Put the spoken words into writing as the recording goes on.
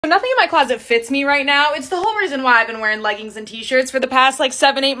Nothing in my closet fits me right now. It's the whole reason why I've been wearing leggings and t-shirts for the past like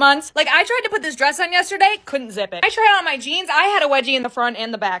 7-8 months. Like I tried to put this dress on yesterday, couldn't zip it. I tried on my jeans, I had a wedgie in the front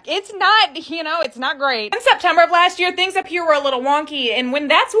and the back. It's not, you know, it's not great. In September of last year, things up here were a little wonky, and when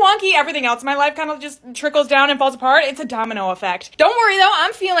that's wonky, everything else in my life kind of just trickles down and falls apart. It's a domino effect. Don't worry though,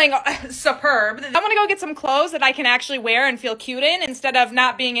 I'm feeling superb. I want to go get some clothes that I can actually wear and feel cute in instead of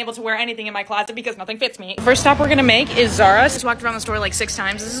not being able to wear anything in my closet because nothing fits me. First stop we're gonna make is Zara. Just walked around the store like 6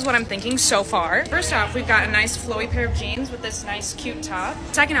 times. This is what I'm thinking so far. First off, we've got a nice flowy pair of jeans with this nice cute top.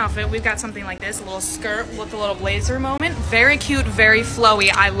 Second outfit, we've got something like this, a little skirt with a little blazer moment. Very cute, very flowy.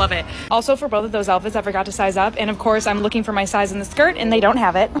 I love it. Also, for both of those outfits, I forgot to size up, and of course, I'm looking for my size in the skirt, and they don't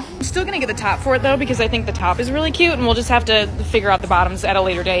have it. I'm still gonna get the top for it though, because I think the top is really cute, and we'll just have to figure out the bottoms at a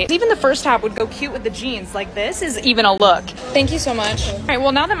later date. Even the first top would go cute with the jeans. Like this is even a look. Thank you so much. All right,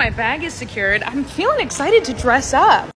 well now that my bag is secured, I'm feeling excited to dress up.